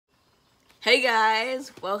Hey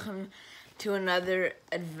guys, welcome to another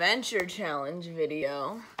adventure challenge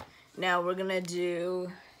video. Now we're gonna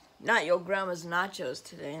do not your grandma's nachos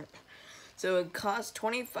today. So it costs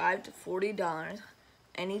 $25 to $40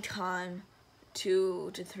 anytime, 2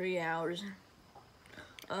 to 3 hours.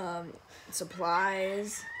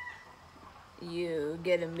 Supplies, you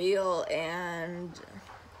get a meal, and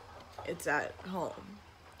it's at home.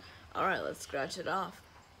 Alright, let's scratch it off.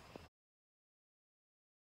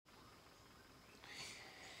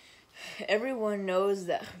 Everyone knows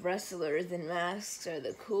that wrestlers in masks are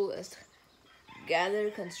the coolest.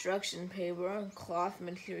 Gather construction paper, cloth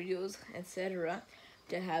materials, etc.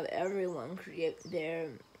 to have everyone create their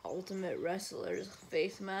ultimate wrestler's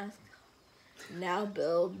face mask. Now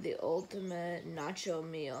build the ultimate nacho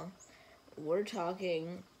meal. We're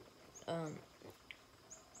talking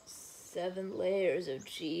 7 layers of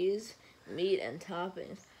cheese, meat, and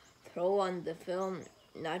toppings. Throw on the film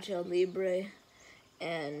Nacho Libre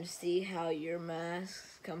and see how your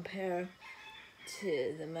masks compare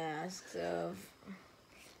to the masks of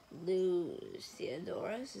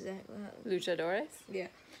Luchadores. Is that what? Luchadores? Yeah,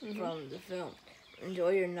 from the film.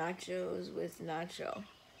 Enjoy your nachos with nacho.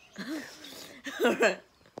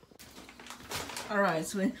 Alright,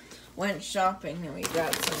 so we went shopping and we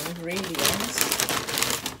got some ingredients.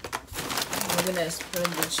 We're gonna spread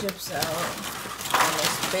the chips out on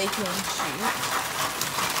this baking sheet.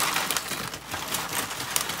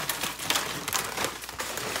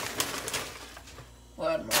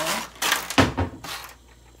 One more.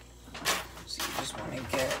 So you just want to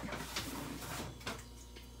get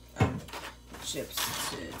chips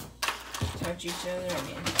to touch each other. I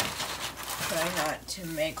mean, try not to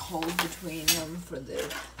make holes between them for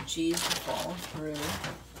the cheese to fall through.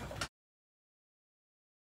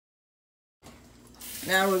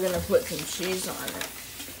 Now we're gonna put some cheese on it.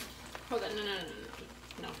 Hold on,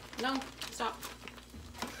 no, stop.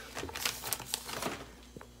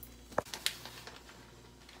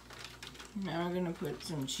 Now we're gonna put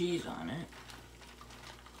some cheese on it.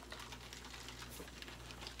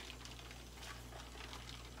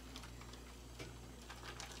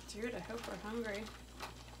 Dude, I hope we're hungry.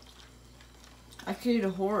 I could eat a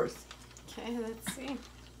horse. Okay, let's see.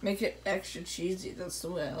 Make it extra cheesy, that's the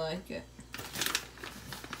way I like it.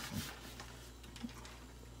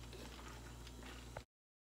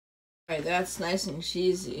 Alright, that's nice and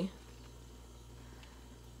cheesy.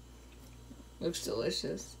 Looks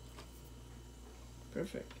delicious.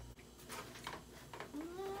 Perfect.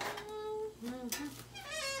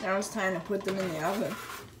 Now it's time to put them in the oven.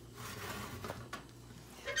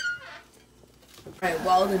 Alright,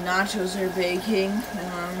 while the nachos are baking, my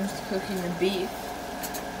mom's cooking the beef.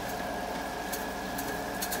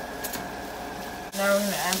 Now we're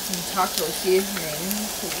going to add some taco seasoning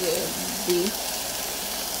to the beef.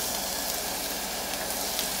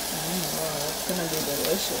 Oh, that's going to be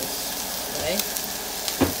delicious, right?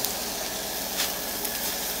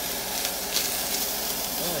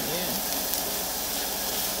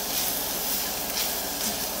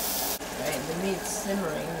 Right, the meat's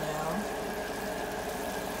simmering now.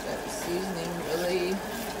 That seasoning really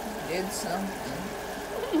did something.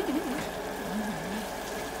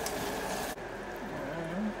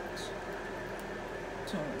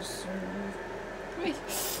 Time to serve. Wait.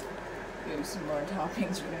 We have some more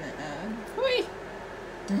toppings we're gonna add. Wait.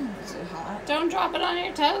 Is it hot? Don't drop it on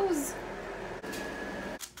your toes.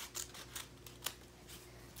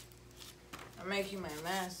 I'm making my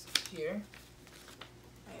mask here.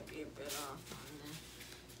 Might be a bit off on there.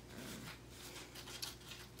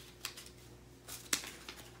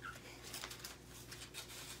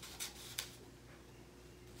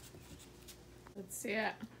 Let's see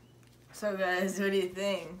it. So guys, what do you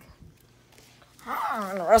think?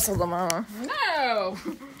 I'm gonna wrestle them on. No!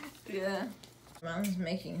 Yeah. Mom's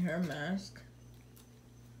making her mask.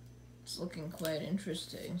 It's looking quite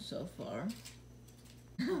interesting so far.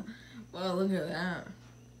 Wow, look at that.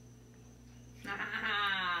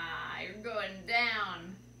 You're going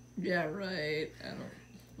down. Yeah, right. I don't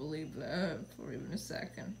believe that for even a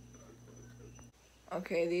second.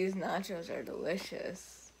 Okay, these nachos are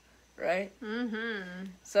delicious, right?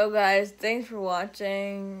 So guys, thanks for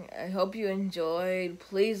watching. I hope you enjoyed.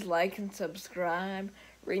 Please like and subscribe.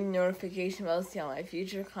 Ring the notification bell to see all my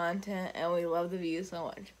future content, and we love the views so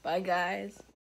much. Bye guys.